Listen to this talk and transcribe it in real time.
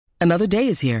Another day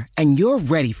is here, and you're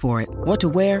ready for it. What to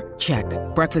wear? Check.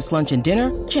 Breakfast, lunch, and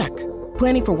dinner? Check.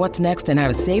 Planning for what's next and how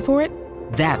to save for it?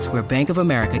 That's where Bank of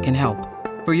America can help.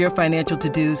 For your financial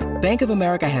to-dos, Bank of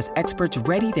America has experts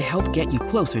ready to help get you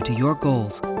closer to your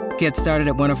goals. Get started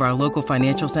at one of our local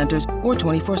financial centers or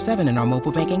 24/7 in our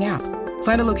mobile banking app.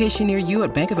 Find a location near you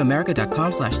at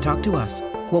bankofamerica.com/talktous.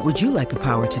 What would you like the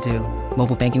power to do?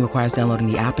 Mobile banking requires downloading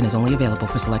the app and is only available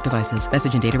for select devices.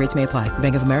 Message and data rates may apply.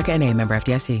 Bank of America N.A., member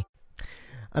FDIC.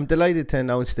 I'm delighted to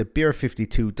announce that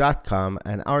Beer52.com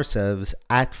and ourselves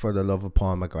at For the Love of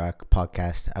Paul McGrath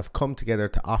podcast have come together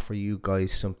to offer you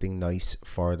guys something nice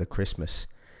for the Christmas.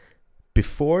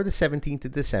 Before the 17th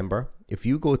of December, if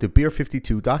you go to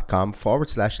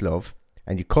beer52.com/love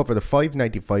and you cover the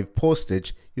 $5.95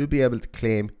 postage, you'll be able to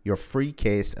claim your free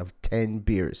case of 10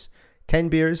 beers. 10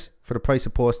 beers for the price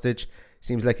of postage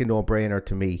seems like a no-brainer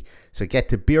to me. So get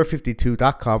to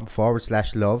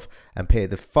beer52.com/love and pay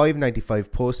the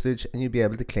 $5.95 postage and you'll be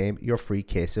able to claim your free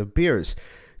case of beers.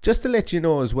 Just to let you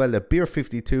know as well that Beer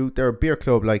 52, they're a beer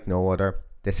club like no other.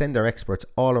 They send their experts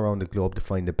all around the globe to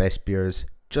find the best beers,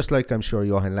 just like I'm sure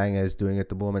Johan Lange is doing at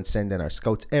the moment, sending our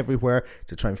scouts everywhere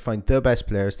to try and find the best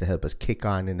players to help us kick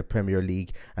on in the Premier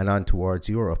League and on towards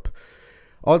Europe.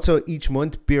 Also, each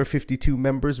month, Beer 52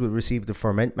 members will receive the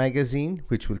Ferment magazine,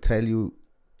 which will tell you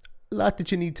a lot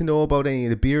that you need to know about any of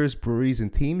the beers, breweries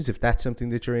and teams, if that's something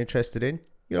that you're interested in.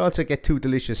 You'll also get 2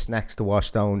 delicious snacks to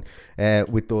wash down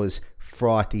with those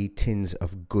frothy tins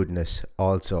of goodness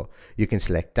also. You can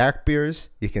select dark beers,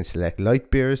 you can select light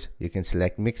beers, you can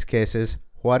select mixed cases.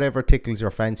 Whatever tickles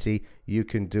your fancy, you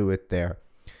can do it there.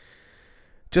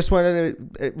 Just wanted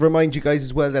to remind you guys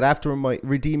as well that after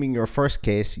redeeming your first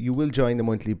case, you will join the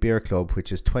monthly beer club,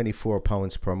 which is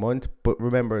 £24 per month. But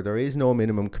remember, there is no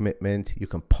minimum commitment. You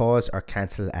can pause or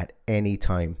cancel at any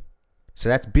time. So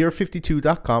that's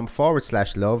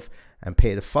beer52.com/love and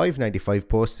pay the $5.95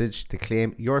 postage to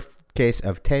claim your case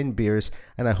of 10 beers.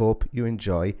 And I hope you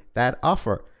enjoy that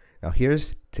offer. Now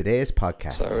here's today's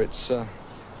podcast. So it's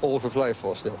all for play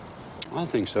for still? I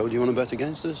think so. Do you want to bet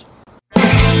against us?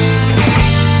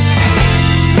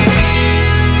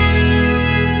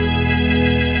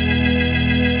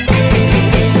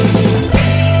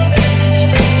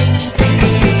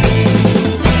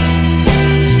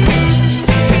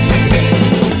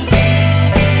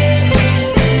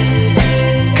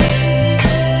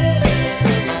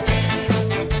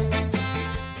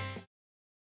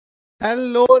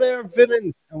 Hello there,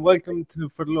 villains, and welcome to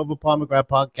For the Love of Paul McGrath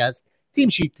podcast, Team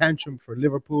Sheet Tantrum for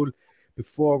Liverpool.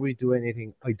 Before we do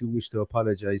anything, I do wish to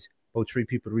apologise. About 3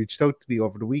 people reached out to me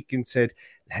over the week and said,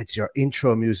 lads, your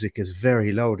intro music is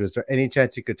very loud. Is there any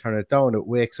chance you could turn it down? It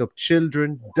wakes up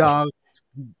children, dogs,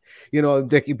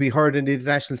 they could be heard in the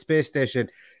International Space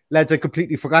Station. Lads, I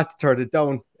completely forgot to turn it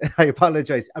down. I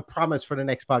apologize. I promise for the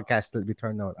next podcast it'll be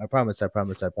turned down. I promise.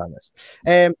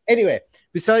 Anyway,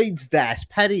 besides that,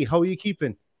 Paddy, how are you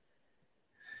keeping?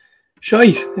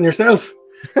 Shite, and yourself?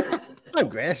 I'm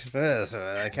great.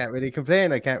 I can't really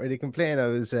complain. I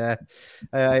was I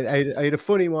had a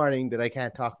funny morning that I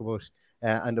can't talk about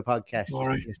on the podcast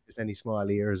in case there's any small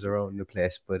ears around the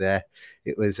place. But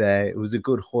it was a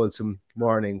good wholesome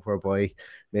morning whereby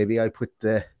maybe I put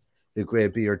the grey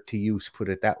beard to use, put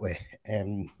it that way.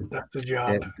 That's the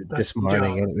job. This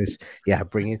morning, and it was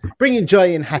bringing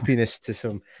joy and happiness to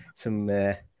some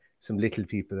little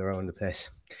people around the place.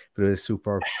 But it was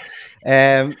superb.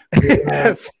 I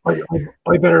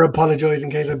better apologise in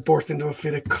case I burst into a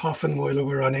fit of coughing while we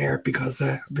were on air because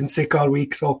I've been sick all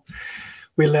week. So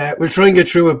we'll try and get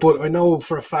through it. But I know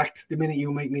for a fact the minute you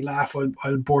make me laugh,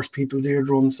 I'll burst people's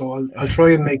eardrums. So I'll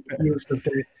try and make use of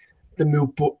the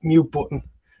mute button.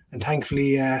 And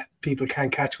thankfully, people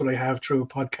can't catch what I have through a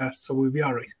podcast, so we'll be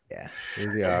all right. Yeah,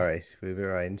 we'll be all right.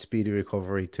 And speedy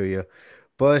recovery to you.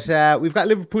 But we've got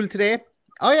Liverpool today.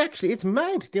 It's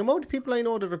mad. The amount of people I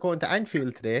know that are going to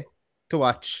Anfield today to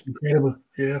watch. Incredible,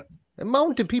 yeah. The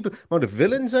amount of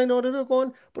villains I know that are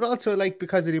going, but also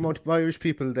because of the amount of Irish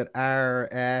people that are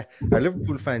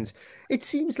Liverpool fans. It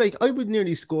seems like I would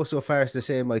nearly go so far as to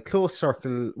say my close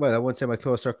circle. Well, I won't say my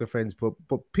close circle of friends, but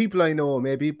people I know,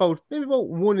 maybe about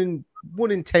 1 in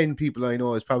 10 people I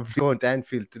know is probably going to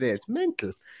Anfield today. It's mental.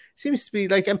 It seems to be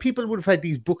and people would have had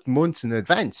these booked months in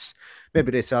advance.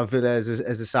 Maybe they saw Villa as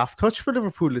a soft touch for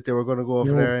Liverpool that they were going to go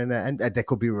over there, and they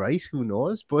could be right. Who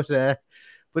knows?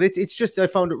 But it's just, I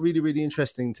found it really, really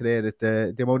interesting today that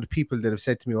the amount of people that have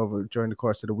said to me over during the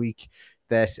course of the week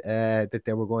that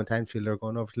they were going to Anfield or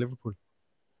going over to Liverpool.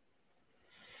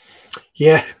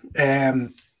 Yeah,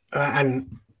 and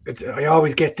I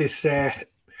always get this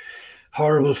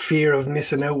horrible fear of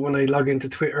missing out when I log into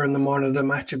Twitter in the morning of the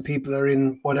match and people are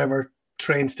in whatever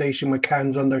train station with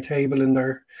cans on their table and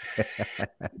they're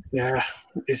yeah,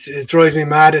 it drives me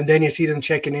mad. And then you see them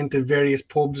checking into various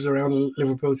pubs around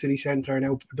Liverpool city centre and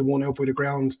out the one out by the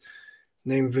ground.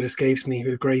 Name of it escapes me. We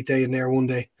had a great day in there one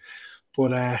day,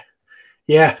 but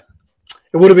yeah,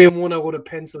 it would have been one I would have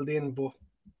penciled in, but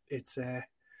it's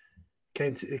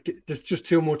there's just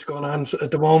too much going on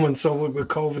at the moment. So with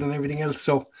COVID and everything else,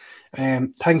 so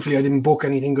thankfully I didn't book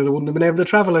anything because I wouldn't have been able to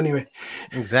travel anyway.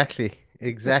 Exactly.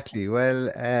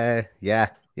 Well, yeah.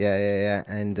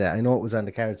 And I know it was on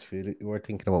the cards for you. You were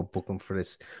thinking about booking for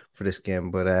this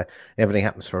game, but everything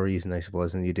happens for a reason, I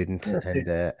suppose, and you didn't. And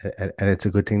it's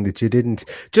a good thing that you didn't.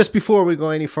 Just before we go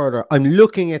any further, I'm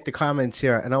looking at the comments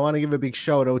here, and I want to give a big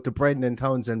shout out to Brendan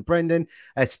Townsend. Brendan,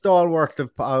 a stalwart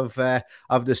of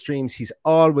the streams. He's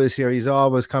always here. He's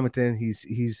always commenting.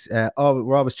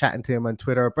 We're always chatting to him on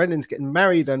Twitter. Brendan's getting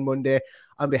married on Monday.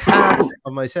 On behalf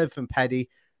of myself and Paddy,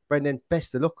 Brendan,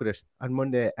 best of luck with it on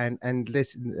Monday. And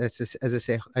listen, as I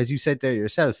say, as you said there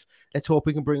yourself, let's hope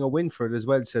we can bring a win for it as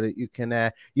well, so that you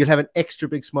can you'll have an extra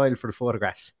big smile for the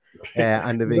photographs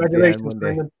on the big day on Monday.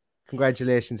 Brendan.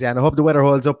 Congratulations, yeah, and I hope the weather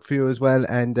holds up for you as well,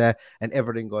 and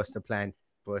everything goes to plan.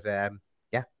 But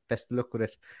yeah, best of luck with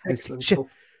it. Excellent.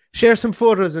 Share some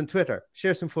photos on Twitter.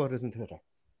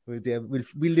 We'll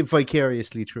live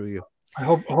vicariously through you. I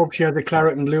hope she has a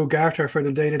claret and blue garter for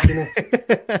the day that's in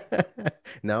it.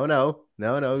 No.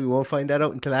 We won't find that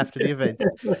out until after the event.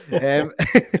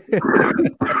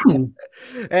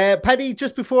 Paddy,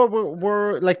 just before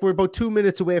we're about 2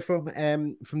 minutes away from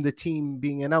the team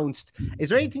being announced, is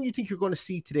there anything you think you're going to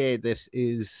see today that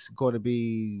is going to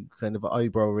be kind of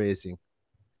eyebrow raising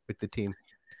with the team?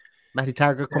 Matty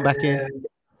Target come back in?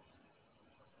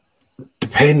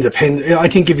 Depends. I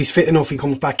think if he's fit enough, he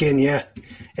comes back in, yeah.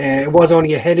 It was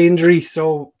only a head injury,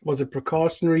 so was it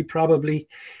precautionary? Probably.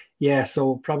 Yeah,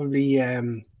 so probably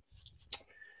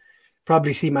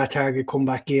see Matt Target come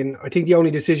back in. I think the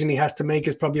only decision he has to make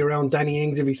is probably around Danny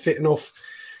Ings if he's fit enough.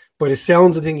 But it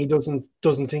sounds I think he doesn't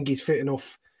think he's fit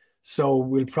enough. So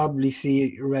we'll probably see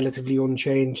it relatively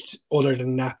unchanged other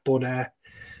than that. But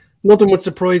nothing would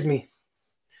surprise me.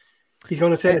 He's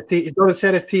going to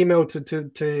set his team out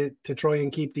to try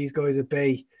and keep these guys at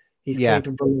bay. He's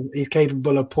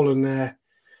capable of pulling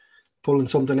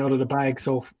something out of the bag.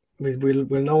 So we'll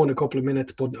know in a couple of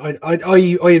minutes. But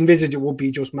I envisage it would be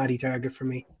just Matty Target for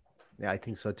me. Yeah, I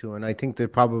think so too, and I think I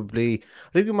think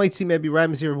we might see maybe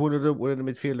Ramsey or one of the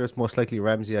midfielders, most likely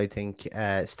Ramsey. I think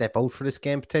step out for this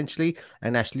game potentially,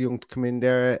 and Ashley Young to come in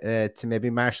there to maybe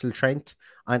Marshall Trent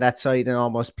on that side and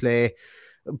almost play.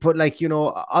 But I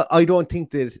don't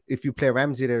think that if you play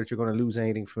Ramsey there, that you're going to lose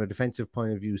anything from a defensive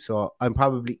point of view. So I'm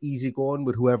probably easy going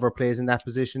with whoever plays in that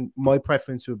position. My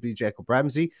preference would be Jacob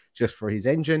Ramsey, just for his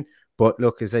engine. But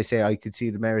look, as I say, I could see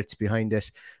the merits behind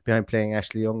playing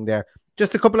Ashley Young there.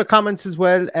 Just a couple of comments as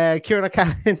well. Kieran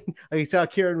O'Callaghan, I saw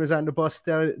Kieran was on the bus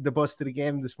to the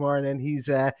game this morning. He's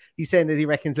saying that he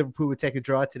reckons Liverpool would take a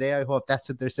draw today. I hope that's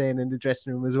what they're saying in the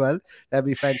dressing room as well. That'd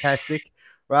be fantastic.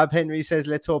 Rob Henry says,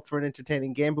 let's hope for an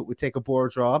entertaining game, but we'll take a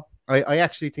board draw. I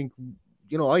actually think,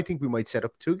 I think we might set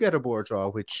up to get a board draw,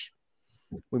 which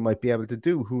we might be able to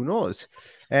do. Who knows?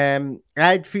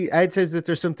 Ad says that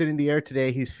there's something in the air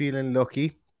today. He's feeling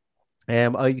lucky.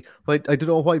 I don't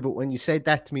know why, but when you said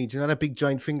that to me, do you know that big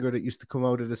giant finger that used to come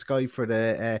out of the sky for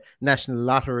the National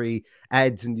Lottery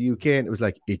ads in the UK, and it was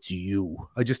like, it's you.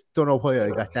 I just don't know why I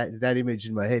got that image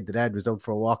in my head. The dad was out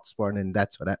for a walk this morning, and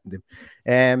that's what happened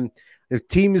to him. The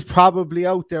team is probably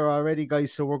out there already,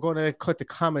 guys, so we're going to cut the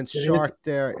comments short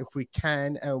there if we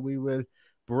can, and we will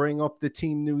bring up the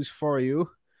team news for you.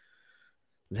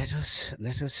 Let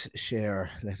us share.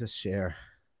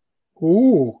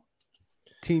 Ooh.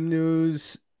 Team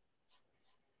news.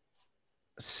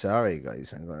 Sorry,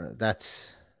 guys.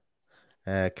 That's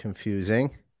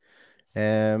confusing.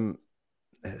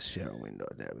 Let's share a window.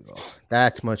 There we go.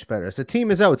 That's much better. So team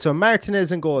is out. So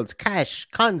Martinez in goals. Cash,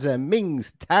 Konza,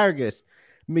 Mings, Target,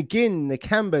 McGinn,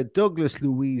 Nakamba, Douglas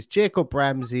Luiz, Jacob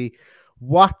Ramsey,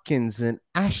 Watkins, and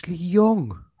Ashley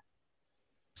Young.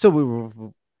 So we were,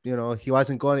 he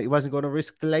wasn't going to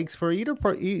risk the legs for either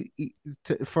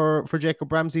for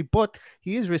Jacob Ramsey, but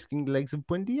he is risking the legs of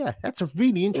Buendia. That's a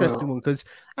really interesting one because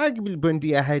arguably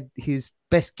Buendia had his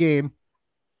best game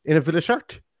in a Villa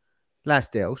shirt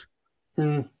last day out.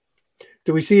 Do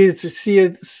we see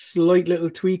a slight little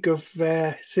tweak of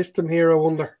system here? I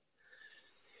wonder.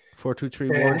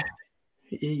 4-2-3-1.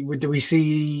 Do we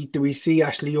see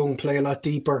Ashley Young play a lot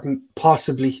deeper?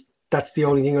 Possibly. That's the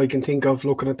only thing I can think of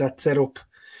looking at that setup.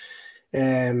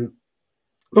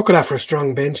 Look at that for a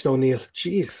strong bench, though, Neil.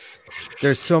 Jeez,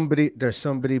 There's somebody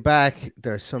back.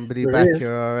 There's somebody there back is.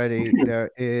 here already.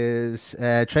 There is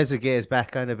Trezeguet is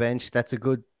back on the bench. That's a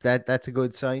good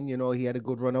sign. You know, he had a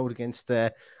good run out against I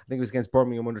think it was against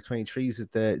Birmingham under 23s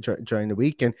at during the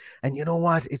week. And you know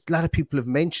what? A lot of people have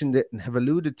mentioned it and have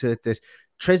alluded to it that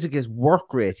Trezeguet's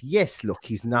work rate. Yes, look,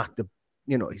 he's not the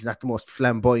most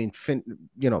flamboyant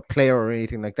player or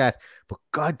anything like that. But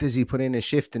God, does he put in a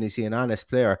shift, and is he an honest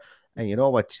player? And you know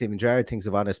what Stephen Gerrard thinks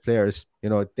of honest players. You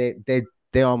know,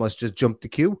 they almost just jump the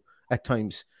queue at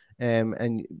times.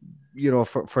 And you know,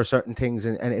 for certain things.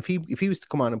 And if he was to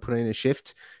come on and put in a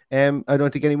shift, I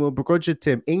don't think anyone would begrudge it to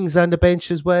him. Ings on the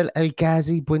bench as well. El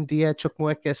Ghazi, Buendia,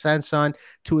 Chukwuemeka, Sanson,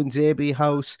 Tuanzebe,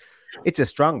 House. It's a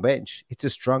strong bench. It's a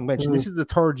strong bench. And this is the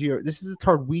third year. This is the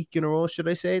third week in a row, should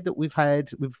I say, that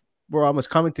we're almost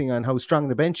commenting on how strong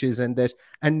the bench is, and that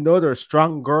another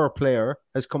stronger player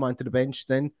has come onto the bench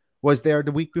than was there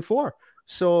the week before.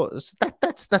 So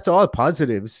that's all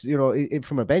positives, you know,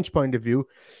 from a bench point of view.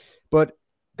 But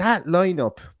that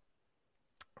lineup,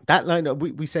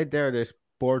 we said there that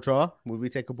board draw. Would we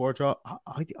take a board draw?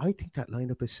 I think that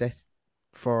lineup is set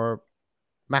for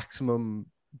maximum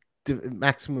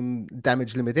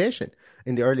damage limitation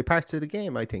in the early parts of the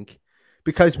game. I think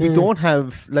because we don't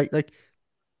have like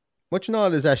much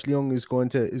not as Ashley Young is going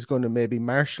to maybe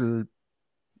marshal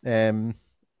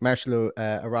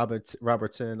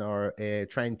Robertson or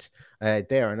Trent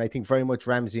there, and I think very much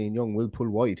Ramsey and Young will pull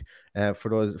wide will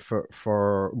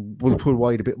pull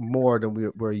wide a bit more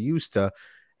than we're used to.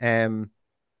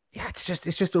 It's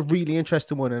just a really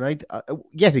interesting one, and I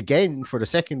yet again for the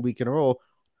second week in a row,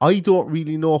 I don't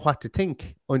really know what to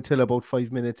think until about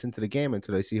 5 minutes into the game,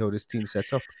 until I see how this team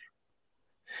sets up.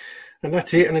 And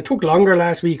that's it. And it took longer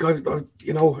last week. We're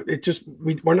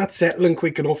not settling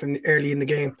quick enough early in the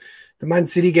game. The Man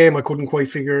City game, I couldn't quite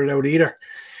figure it out either.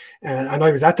 And I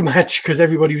was at the match because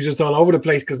everybody was just all over the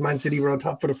place because Man City were on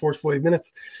top for the first 5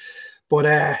 minutes. But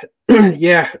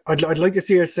yeah, I'd like to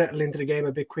see us settle into the game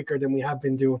a bit quicker than we have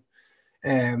been doing.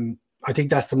 I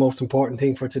think that's the most important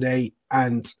thing for today.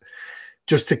 And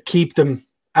just to keep them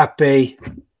at bay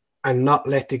and not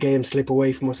let the game slip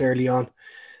away from us early on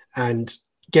and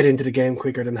get into the game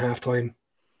quicker than halftime.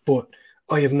 But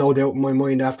I have no doubt in my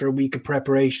mind, after a week of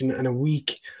preparation and a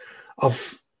week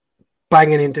of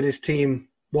banging into this team,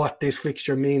 what this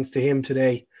fixture means to him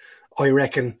today, I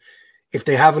reckon if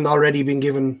they haven't already been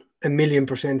given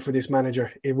 1,000,000% for this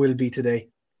manager, it will be today.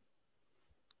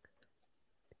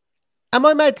 Am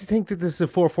I mad to think that this is a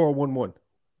 4-4-1-1?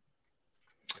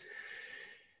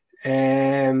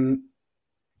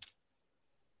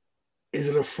 Is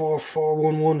it a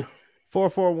 4-4-1-1?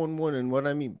 4-4-1-1, and what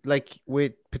I mean, like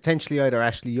with potentially either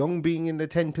Ashley Young being in the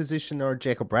 10 position or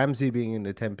Jacob Ramsey being in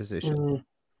the 10 position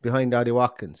behind Ollie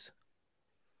Watkins.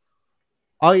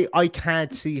 I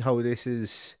can't see how this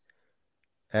is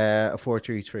a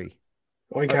 4-3-3.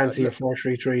 I can't see a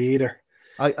 4-3-3 either.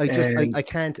 I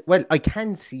can't. Well, I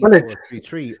can see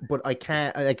 4-3-3, but I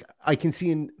can't. I can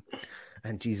see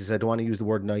and Jesus, I don't want to use the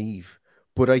word naive,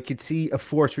 but I could see a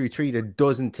 4-3-3 that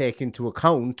doesn't take into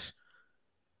account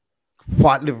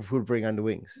what Liverpool bring on the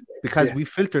wings, because we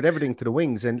filtered everything to the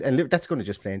wings, and that's going to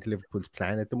just play into Liverpool's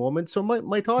plan at the moment. So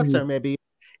my thoughts are, maybe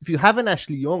if you have an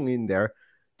Ashley Young in there,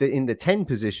 in the 10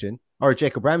 position, or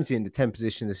Jacob Ramsey in the 10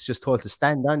 position, is just told to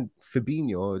stand on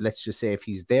Fabinho, let's just say, if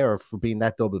he's there for being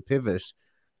that double pivot,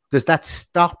 does that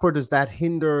stop or does that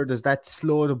hinder, does that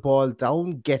slow the ball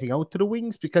down getting out to the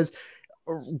wings? Because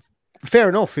fair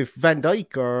enough, if Van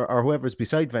Dijk or whoever's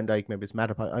beside Van Dijk, maybe it's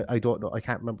Matip, I don't know, I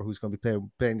can't remember who's going to be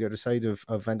playing the other side of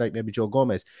Van Dijk, maybe Joe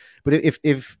Gomez. But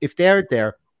if they're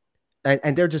there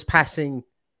and they're just passing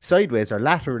sideways or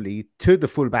laterally to the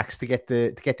fullbacks to get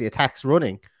the attacks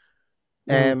running,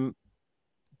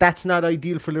 that's not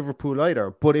ideal for Liverpool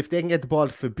either. But if they can get the ball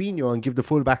to Fabinho and give the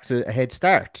fullbacks a head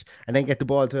start, and then get the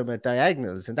ball to them at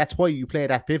diagonals, and that's why you play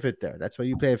that pivot there. That's why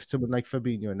you play for someone like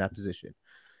Fabinho in that position.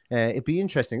 It'd be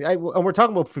interesting. And we're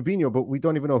talking about Fabinho, but we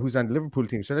don't even know who's on the Liverpool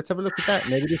team. So let's have a look at that.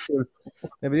 Maybe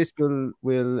this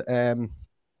will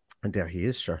and there he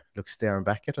is, sure. Looks staring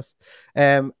back at us.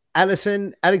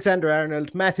 Alisson,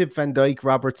 Alexander-Arnold, Matip, Van Dijk,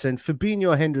 Robertson,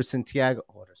 Fabinho, Henderson, Thiago.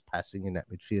 Oh, there's passing in that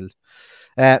midfield.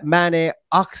 Mane,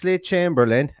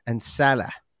 Oxlade-Chamberlain, and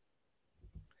Salah.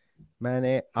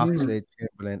 Mane,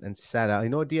 Oxlade-Chamberlain, and Salah. I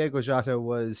know Diego Jota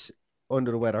was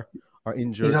under the weather or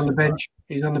injured. He's on the bench.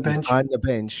 He's on the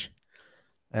bench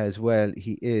as well.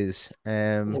 He is.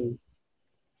 That's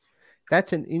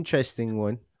an interesting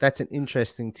one. That's an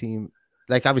interesting team.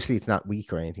 Like, obviously, it's not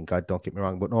weak or anything. God, don't get me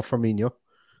wrong. But no, Firmino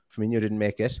didn't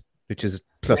make it, which is a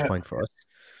plus point for us.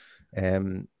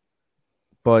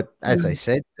 But as I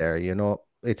said there,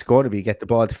 it's going to be get the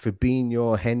ball to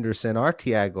Fabinho, Henderson, or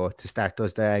Thiago to start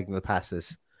those diagonal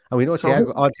passes. And we know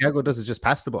So all Thiago does is just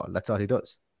pass the ball. That's all he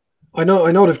does. I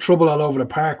know they've trouble all over the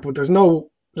park, but there's no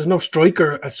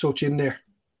striker as such in there.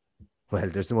 Well,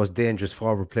 there's the most dangerous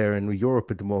forward player in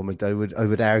Europe at the moment. I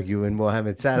would argue in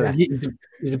Mohamed Salah. He's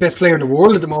the best player in the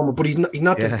world at the moment, but he's not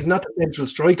Yeah. he's not the central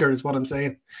striker, is what I'm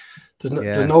saying. There's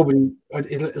Yeah. nobody.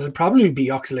 It'll probably be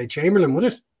Oxlade-Chamberlain, would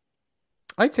it?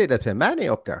 I'd say they'd play Mane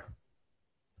up there.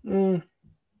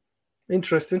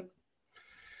 Interesting.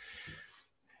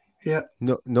 Yeah.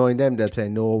 No, knowing them, they'll play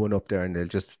no one up there and they'll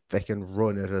just fucking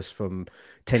run at us from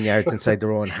 10 yards inside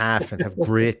their own half and have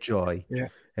great joy. Yeah.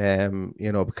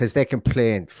 Because they can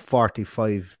play in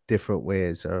 45 different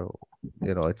ways, or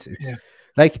it's Yeah.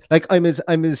 like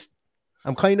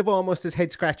I'm kind of almost as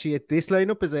head scratchy at this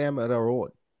lineup as I am at our own.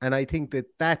 And I think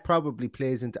that probably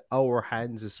plays into our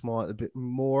hands a bit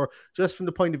more, just from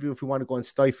the point of view if we want to go and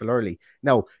stifle early.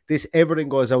 Now, everything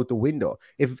goes out the window.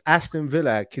 If Aston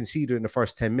Villa conceded in the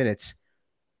first 10 minutes,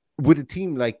 with a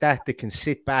team like that can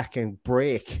sit back and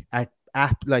break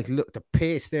look, the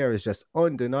pace there is just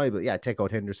undeniable. Yeah, take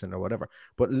out Henderson or whatever.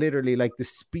 But literally, like, the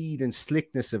speed and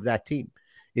slickness of that team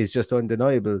is just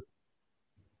undeniable.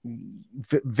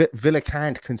 Villa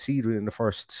can't concede within the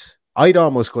first... I'd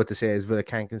almost go to say as Villa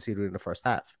can't concede in the first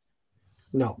half.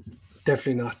 No,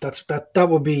 definitely not. That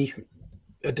would be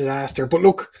a disaster. But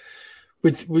look,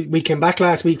 we came back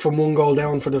last week from 1 goal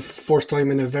down for the first time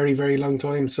in a very, very long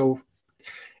time. So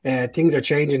things are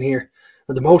changing here.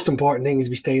 But the most important thing is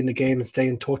we stay in the game and stay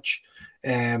in touch.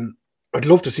 I'd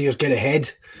love to see us get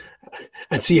ahead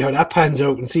and see how that pans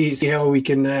out and see how we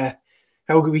can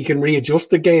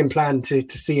readjust the game plan to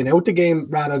seeing out the game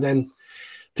rather than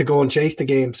to go and chase the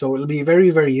game. So it'll be a very,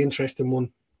 very interesting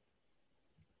one.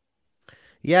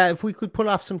 Yeah, if we could pull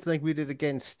off something like we did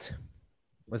against,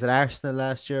 was it Arsenal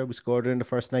last year? We scored in the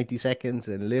first 90 seconds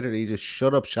and literally just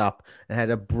shut up shop and had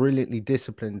a brilliantly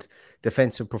disciplined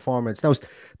defensive performance. Now,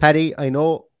 Paddy, I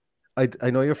know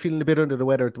you're feeling a bit under the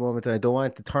weather at the moment and I don't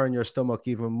want to turn your stomach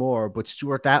even more, but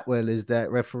Stuart Atwell is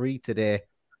the referee today.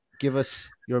 Give us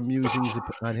your musings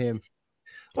on him.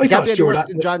 Can't be any worse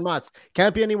than John Moss.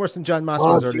 Can't be any worse than John Moss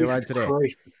was earlier on today.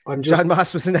 John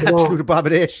Moss was an absolute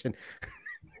abomination.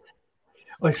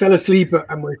 I fell asleep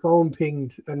and my phone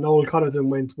pinged and Noel Connaughton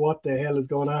went, "What the hell is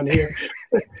going on here?"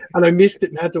 And I missed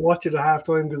it and had to watch it at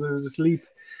halftime because I was asleep.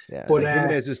 Yeah, but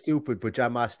Jimenez was stupid, but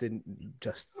John Moss didn't.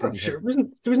 Sure, there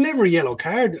was never a yellow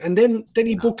card, and then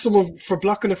he booked someone for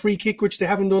blocking a free kick, which they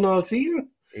haven't done all season.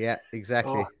 Yeah,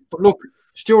 exactly. But look,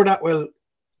 Stuart Atwell,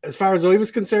 as far as I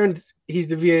was concerned, he's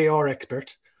the VAR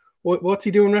expert. What's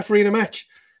he doing refereeing a match?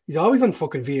 He's always on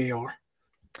fucking VAR.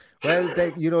 Well,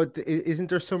 isn't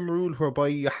there some rule whereby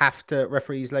you have to,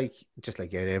 referees, just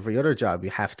like every other job,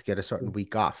 you have to get a certain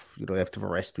week off. You have to have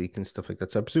a rest week and stuff like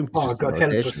that. So I presume it's just God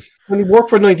help us. When you work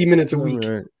for 90 minutes a week.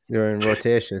 You're in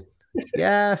rotation.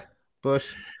 Yeah,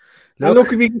 but...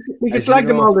 Look, we can slag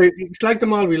them all. Slag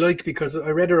them all we like, because I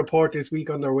read a report this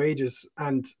week on their wages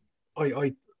and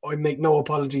I make no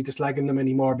apology to slagging them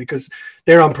anymore because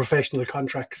they're on professional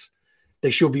contracts. They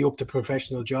should be up to a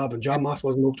professional job, and John Moss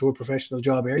wasn't up to a professional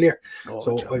job earlier.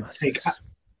 So I take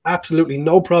absolutely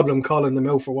no problem calling them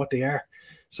out for what they are.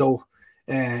 So,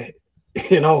 I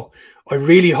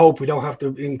really hope we don't have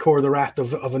to incur the wrath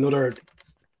of another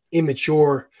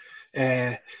immature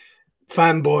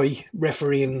fanboy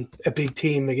refereeing a big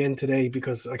team again today,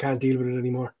 because I can't deal with it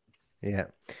anymore. Yeah.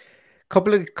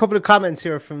 Couple of comments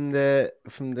here from the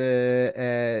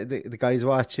guys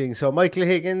watching. So Michael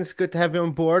Higgins, good to have you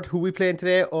on board. Who we playing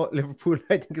today? Oh, Liverpool.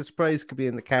 I think a surprise could be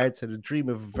in the cards. Had a dream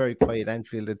of a very quiet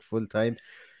Anfield at full time.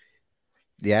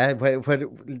 Yeah,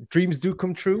 when dreams do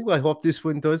come true. I hope this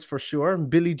one does for sure.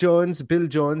 Bill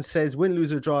Jones says, win,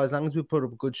 lose or draw, as long as we put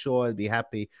up a good show, I'll be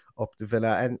happy up the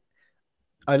Villa. And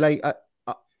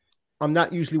I'm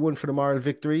not usually one for the moral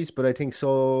victories, but I think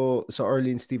so early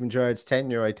in Steven Gerrard's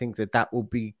tenure, I think that will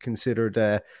be considered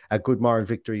a good moral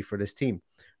victory for this team,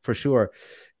 for sure.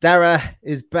 Dara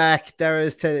is back. Dara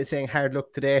is saying hard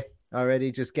luck today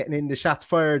already, just getting in the shots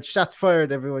fired,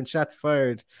 everyone, shots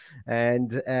fired.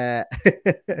 And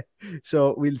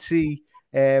so we'll see.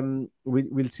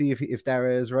 We'll see if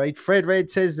Dara is right. Fred Red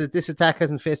says that this attack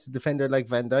hasn't faced a defender like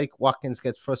Van Dijk. Watkins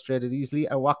gets frustrated easily,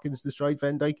 and Watkins destroyed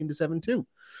Van Dijk in the 7-2.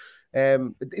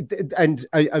 And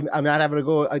I'm not having a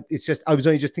go. It's just I was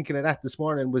only just thinking of that this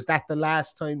morning. Was that the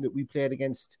last time that we played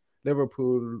against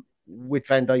Liverpool with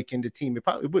Van Dijk in the team? It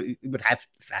probably would have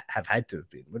had to have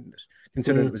been, wouldn't it?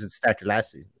 Considering it was at the start of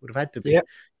last season, it would have had to be. Yeah.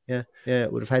 Yeah,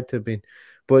 it would have had to have been.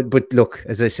 But look,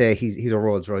 as I say, he's a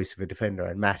Rolls Royce of a defender,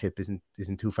 and Matip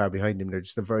isn't too far behind him. They're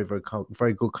just a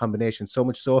very good combination. So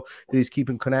much so that he's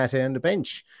keeping Konate on the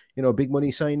bench. Big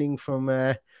money signing from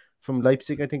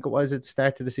Leipzig, I think it was at the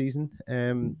start of the season.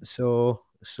 So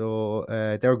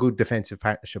they're a good defensive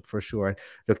partnership for sure.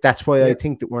 Look, that's why I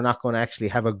think that we're not going to actually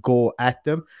have a go at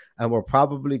them, and we're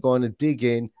probably going to dig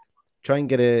in, try and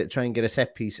get a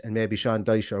set piece, and maybe Sean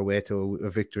Dyche our way to a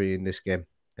victory in this game.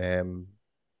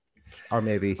 Or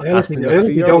maybe I honestly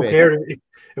don't care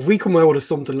if we come out of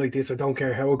something like this. I don't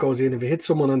care how it goes in. If it hits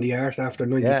someone on the arse after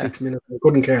 96 minutes, I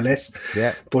couldn't care less.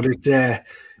 Yeah. But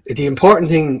the important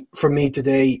thing for me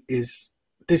today is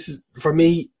for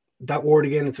me, that word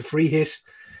again. It's a free hit.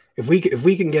 If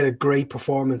we can get a great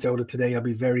performance out of today, I'll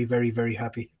be very, very, very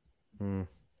happy.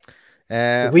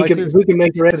 If we can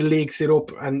make the rest of the league sit up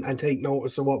and take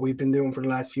notice of what we've been doing for the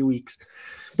last few weeks,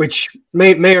 which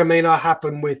may or may not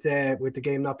happen with the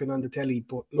game not being on the telly.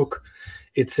 But look,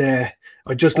 it's I'd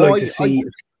just like to see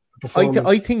performance.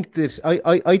 I think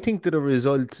that a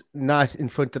result not in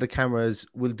front of the cameras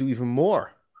will do even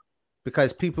more.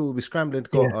 Because people will be scrambling to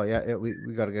go,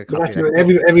 we got to get a copy.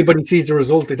 Everybody sees the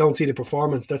result; they don't see the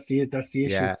performance. That's the issue.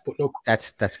 Yeah, but look,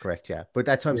 that's correct. Yeah, but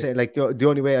that's what I'm saying. Like the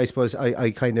only way I suppose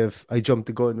I jumped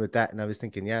the gun with that, and I was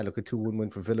thinking, look, a 2-1 win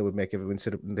for Villa would make everyone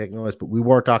sit up and take notice. But we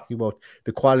were talking about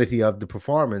the quality of the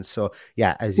performance. So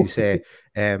as you say,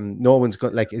 no one's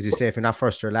got as you say, if you're not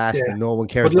first or last, then no one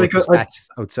cares about the stats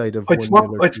outside of. I'd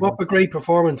swap a great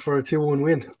performance for a 2-1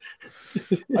 win. do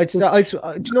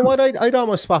you know what? I'd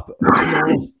almost swap.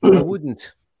 No, I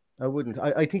wouldn't.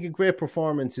 I think a great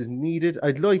performance is needed.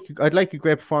 I'd like a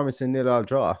great performance in 0-0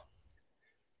 draw.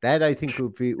 That I think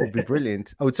would be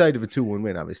brilliant. Outside of a 2-1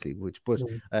 win, obviously.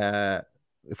 If I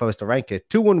was to rank it,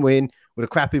 2-1 win with a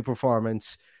crappy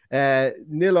performance,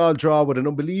 0-0 draw with an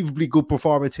unbelievably good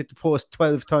performance, hit the post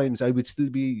 12 times, I would still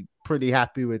be pretty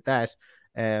happy with that.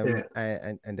 And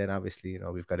then obviously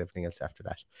we've got everything else after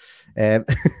that.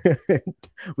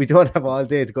 We don't have all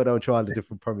day to go down through all the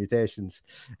different permutations.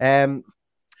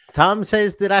 Tom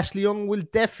says that Ashley Young will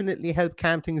definitely help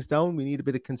calm things down. We need a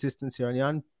bit of consistency early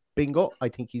on. Bingo. I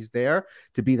think he's there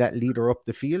to be that leader up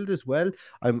the field as well.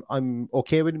 I'm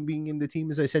okay with him being in the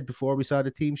team, as I said before we saw the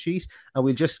team sheet, and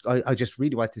I just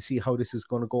really want to see how this is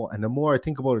going to go. And the more I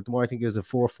think about it, the more I think it's a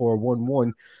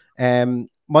 4-4-1-1.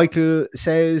 Michael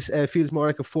says feels more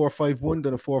like a 4-5-1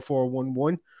 than a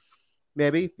 4-4-1-1.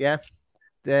 Maybe, yeah.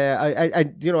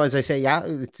 As I say,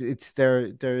 it's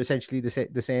they're essentially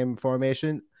the same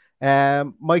formation.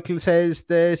 Michael says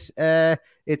that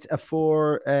it's a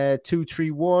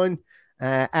 4-2-3-1.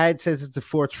 Ad says it's a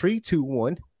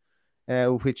 4-3-2-1,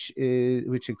 which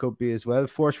it could be as well.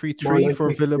 4-3-3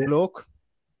 for Villa Bloke.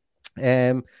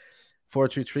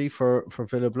 4-3-3 for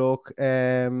Villa Bloke.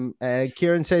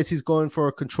 Kieran says he's going for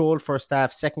a controlled first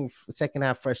half, second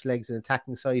half fresh legs and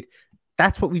attacking side.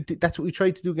 That's what we did. That's what we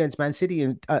tried to do against Man City,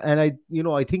 and I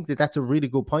think that's a really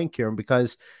good point, Kieran,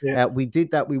 because we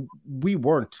did that. We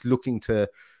weren't looking to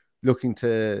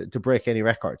break any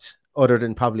records other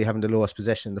than probably having the lowest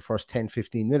possession in the first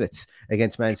 10-15 minutes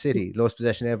against Man City, lowest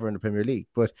possession ever in the Premier League.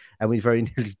 And we very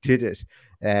nearly did it.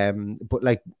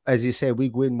 But as you say, we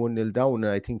win 1-0 down,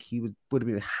 and I think he would have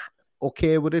been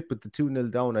okay with it, but the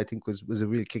 2-0 down I think was a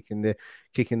real kick in the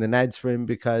nads for him,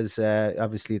 because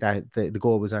obviously that the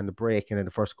goal was on the break, and then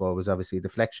the first goal was obviously a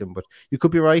deflection. But you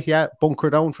could be right, bunker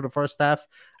down for the first half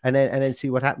and then see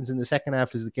what happens in the second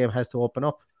half as the game has to open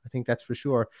up. I think that's for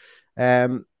sure.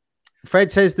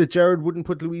 Fred says that Gerrard wouldn't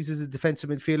put Luiz as a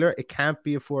defensive midfielder. It can't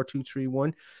be a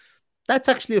 4-2-3-1. That's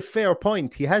actually a fair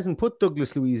point. He hasn't put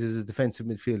Douglas Luiz as a defensive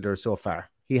midfielder so far.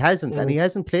 He hasn't, and he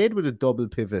hasn't played with a double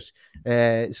pivot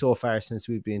so far since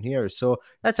we've been here. So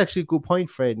that's actually a good point,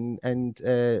 Fred. And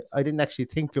I didn't actually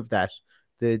think of that.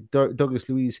 The Douglas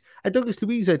Luiz,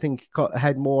 I think,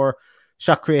 had more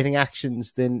shot-creating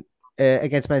actions than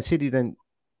against Man City than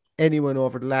anyone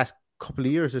over the last couple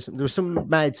of years or something. There was some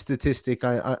mad statistic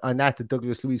on that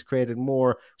Douglas Luiz created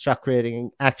more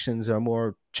shot-creating actions or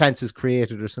more chances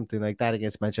created or something like that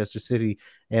against Manchester City,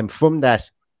 from that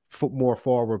more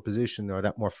forward position, or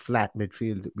that more flat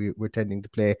midfield that we're tending to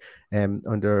play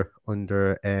under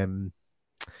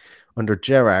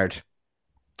Gerrard.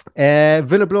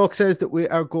 Villa Bloke says that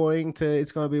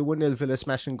it's going to be a 1-0 Villa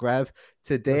smash and grab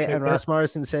today. And Ross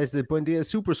Morrison says that Buendia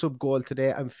super sub goal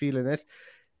today. I'm feeling it.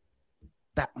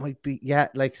 That might be,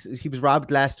 he was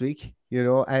robbed last week,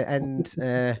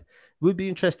 and would be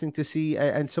interesting to see.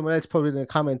 And someone else put in a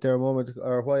comment there a while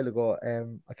ago.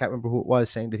 I can't remember who it was,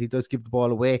 saying that he does give the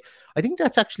ball away. I think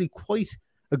that's actually quite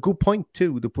a good point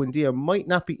too. The Buendia might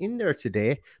not be in there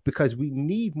today because we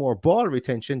need more ball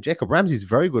retention. Jacob Ramsey's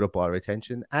very good at ball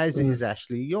retention, as is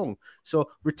Ashley Young. So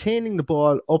retaining the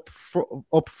ball up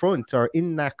front or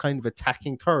in that kind of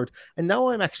attacking third. And now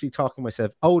I'm actually talking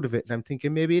myself out of it, and I'm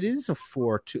thinking maybe it is a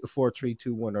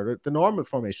 4-3-2-1 or the normal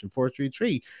formation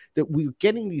 4-3-3, that we're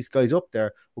getting these guys up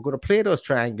there. We're going to play those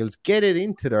triangles, get it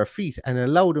into their feet, and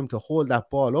allow them to hold that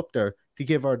ball up there to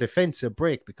give our defense a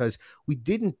break, because we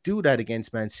didn't do that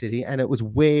against Man City, and it was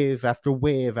wave after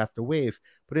wave after wave.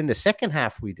 But in the second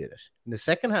half, we did it. In the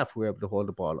second half, we were able to hold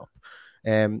the ball up.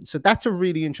 So that's a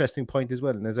really interesting point as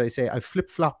well. And as I say, I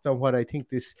flip-flopped on what I think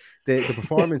the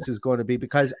performance is going to be,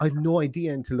 because I've no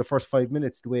idea until the first 5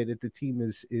 minutes the way that the team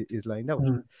is lined out.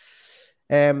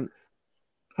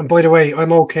 And by the way,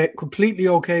 I'm completely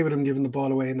okay with him giving the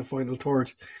ball away in the final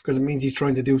third, because it means he's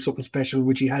trying to do something special,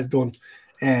 which he has done,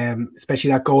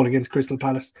 especially that goal against Crystal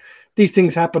Palace. These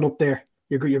things happen up there.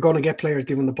 You're going to get players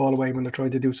giving the ball away when they're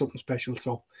trying to do something special.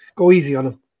 So go easy on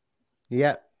him.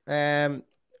 Yeah.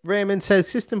 Raymond says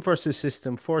system versus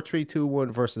system,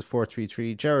 4-3-2-1 versus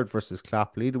 4-3-3, Gerrard versus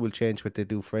Klopp. Leader will change what they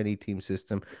do for any team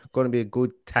system. Going to be a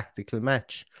good tactical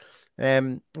match.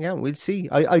 Yeah, we'll see.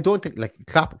 I don't think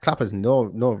Klopp has no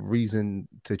reason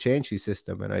to change his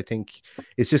system, and I think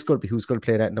it's just going to be who's going to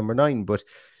play that number 9. But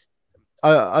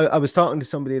I was talking to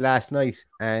somebody last night,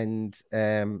 and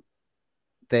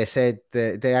they said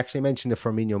that they actually mentioned that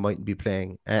Firmino mightn't be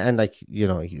playing, and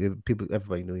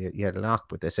everybody knew he had a knock,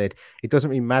 but they said it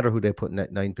doesn't really matter who they put in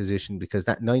that 9 position, because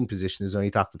that 9 position is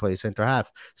only occupied by a centre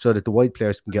half, so that the wide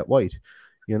players can get wide.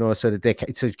 So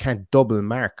that you can't double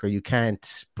mark, or you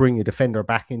can't bring a defender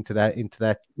back into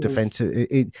that defense,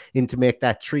 into make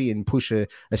that 3 and push a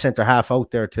centre half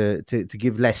out there to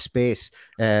give less space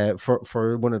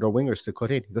for one of their wingers to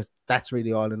cut in, because that's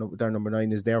really all their number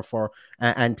 9 is there for.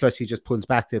 And plus, he just pulls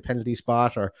back to the penalty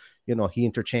spot, or he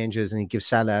interchanges and he gives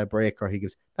Salah a break, or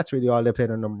that's really all they play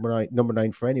on number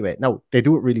 9 for anyway. Now, they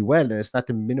do it really well, and it's not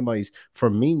to minimize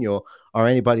Firmino or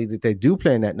anybody that they do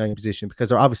play in that 9 position, because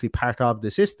they're obviously part of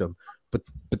the system. But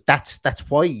that's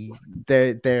why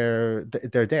they're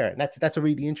there. And that's a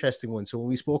really interesting one. So when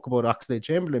we spoke about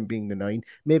Oxlade-Chamberlain being the 9,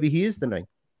 maybe he is the 9.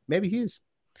 Maybe he is.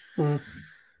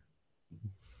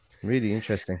 Really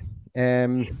interesting.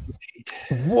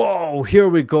 Whoa, here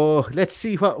we go. Let's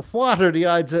see what are the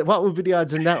odds. What would be the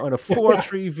odds in that one? A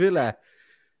 4-3 Villa.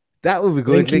 That would be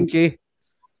good, Linky.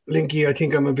 Linky, I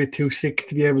think I'm a bit too sick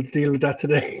to be able to deal with that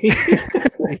today.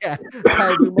 Yeah,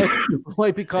 we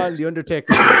might be calling the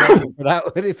Undertaker for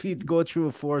that one if he'd go through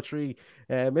a 4-3.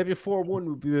 Maybe a 4-1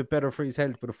 would be a bit better for his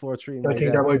health, but a 4-3. I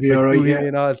think that might be all right. Yeah,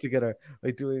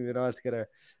 I do him in all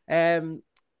together.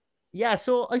 Yeah,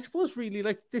 so I suppose really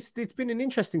this, it's been an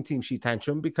interesting team sheet,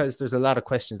 Tantrum, because there's a lot of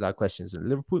questions in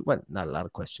Liverpool. Well, not a lot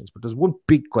of questions, but there's one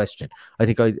big question. I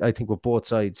think with both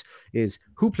sides is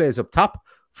who plays up top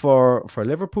for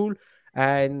Liverpool,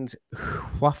 and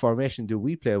what formation do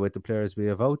we play with the players we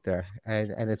have out there?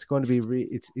 And it's going to be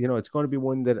it's going to be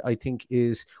one that I think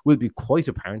will be quite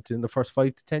apparent in the first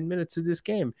 5 to 10 minutes of this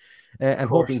game, and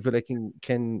hoping Villa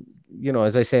can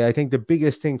as I say, I think the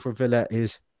biggest thing for Villa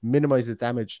is minimize the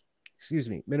damage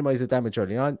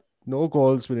early on. No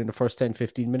goals within the first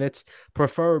 10-15 minutes,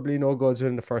 preferably no goals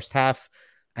within the first half,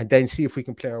 and then see if we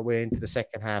can play our way into the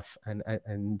second half.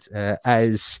 And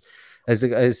as you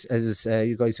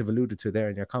guys have alluded to there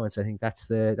in your comments, I think that's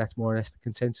more or less the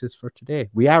consensus for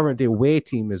today. We are the away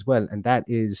team as well, and that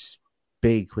is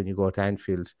big when you go to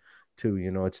Anfield too.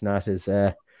 It's not as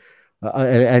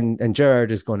and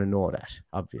Gerrard is going to know that.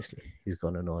 Obviously, he's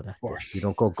going to know that. Of course, you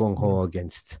don't go gung ho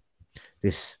against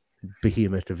this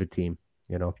behemoth of a team.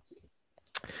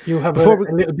 You have a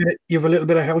little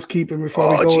bit of housekeeping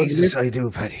before we go. Oh Jesus, I do,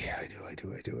 Paddy. I do.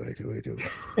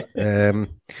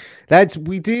 Lads,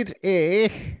 we did a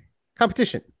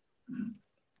competition.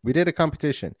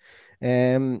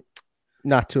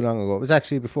 Not too long ago. It was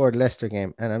actually before the Leicester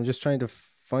game, and I'm just trying to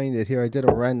find it here. I did a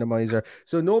randomizer.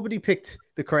 So nobody picked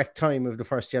the correct time of the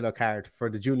first yellow card for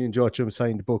the Julian Joachim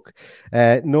signed book.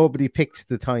 Nobody picked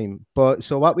the time. But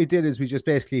so what we did is we just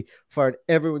basically fired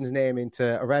everyone's name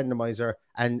into a randomizer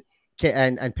and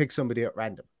picked somebody at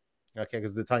random. Okay,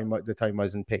 because the time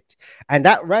wasn't picked. And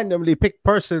that randomly picked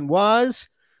person was,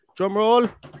 drum roll,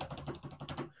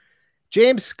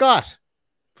 James Scott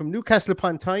from Newcastle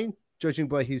upon Tyne, judging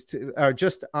by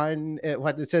just on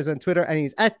what it says on Twitter, and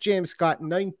he's at James Scott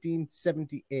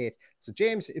 1978. So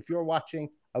James, if you're watching,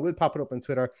 I will pop it up on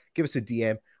Twitter. Give us a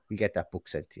DM. We get that book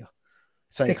sent to you.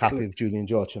 signed copy of Julian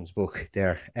Jocham's book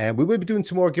there. And we will be doing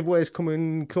some more giveaways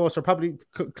coming closer, probably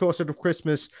closer to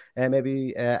Christmas, and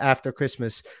maybe after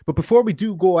Christmas. But before we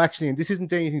do go, actually, and this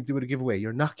isn't anything to do with a giveaway,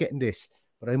 you're not getting this.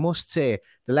 But I must say,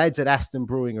 the lads at Aston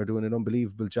Brewing are doing an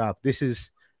unbelievable job. This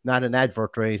is not an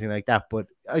advert or anything like that, but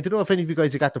I don't know if any of you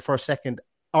guys have got the first, second,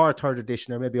 or third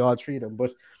edition, or maybe all three of them,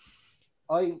 but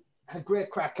I had great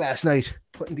crack last night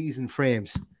putting these in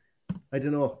frames. I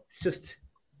don't know. It's just...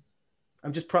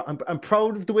 I'm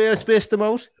proud of the way I spaced them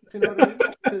out, if you know what I mean?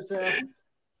 Because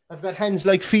I've got hands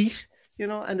like feet, you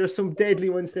know, and there's some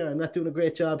deadly ones there. I'm not doing a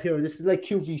great job here. This is like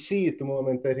QVC at the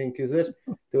moment, I think, is it?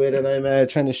 The way that I'm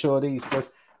trying to show these.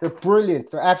 But they're brilliant.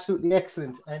 They're absolutely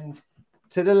excellent. And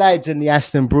to the lads in the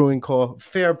Aston Brewing Co.,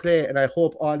 fair play. And I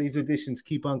hope all these editions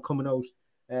keep on coming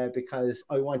out because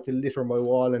I want to litter my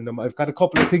wall in them. I've got a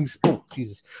couple of things. Oh,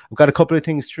 Jesus. I've got a couple of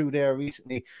things through there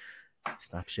recently.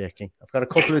 Stop shaking. I've got a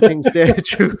couple of things there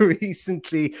through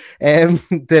recently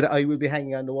that I will be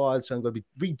hanging on the wall. So I'm going to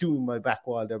be redoing my back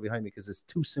wall there behind me because it's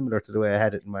too similar to the way I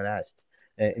had it in my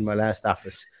last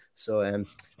office. So I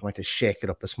want to shake it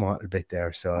up a small bit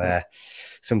there. So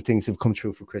some things have come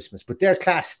through for Christmas, but they're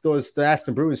class. The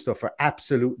Aston Brewing stuff are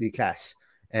absolutely class.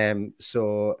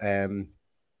 So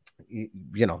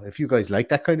you know, if you guys like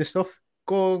that kind of stuff,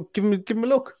 go give them a look.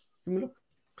 Give them a look.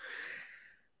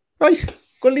 Right.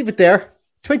 Gonna leave it there.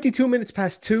 22 minutes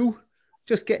past 2.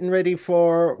 Just getting ready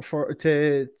to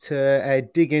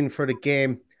dig in for the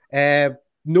game.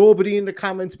 Nobody in the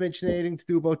comments mentioned anything to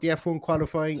do about the F1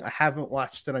 qualifying. I haven't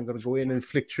watched it. I'm going to go in and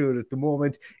flick through it at the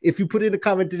moment. If you put in a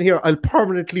comment in here, I'll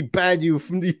permanently ban you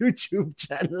from the YouTube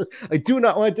channel. I do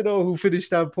not want to know who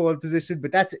finished on pole position,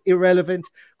 but that's irrelevant.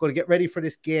 Going to get ready for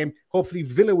this game. Hopefully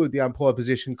Villa will be on pole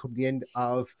position come the end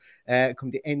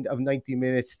of 90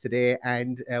 minutes today,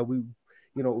 and it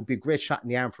would be a great shot in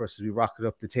the arm for us as we rocket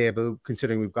up the table,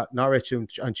 considering we've got Norwich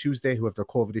on Tuesday, who have their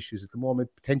COVID issues at the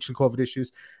moment, potential COVID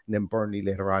issues, and then Burnley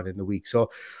later on in the week. So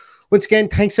once again,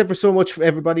 thanks ever so much for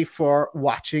everybody for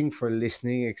watching, for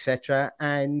listening, etc.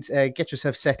 And get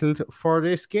yourself settled for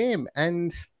this game.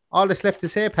 And all that's left to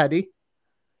say, Paddy,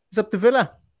 is up to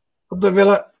Villa. Up to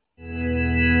Villa.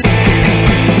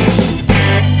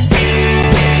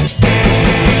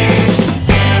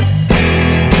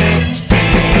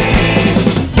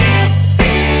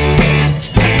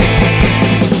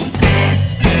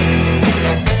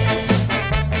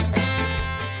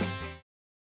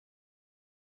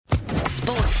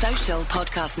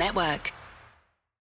 Podcast Network.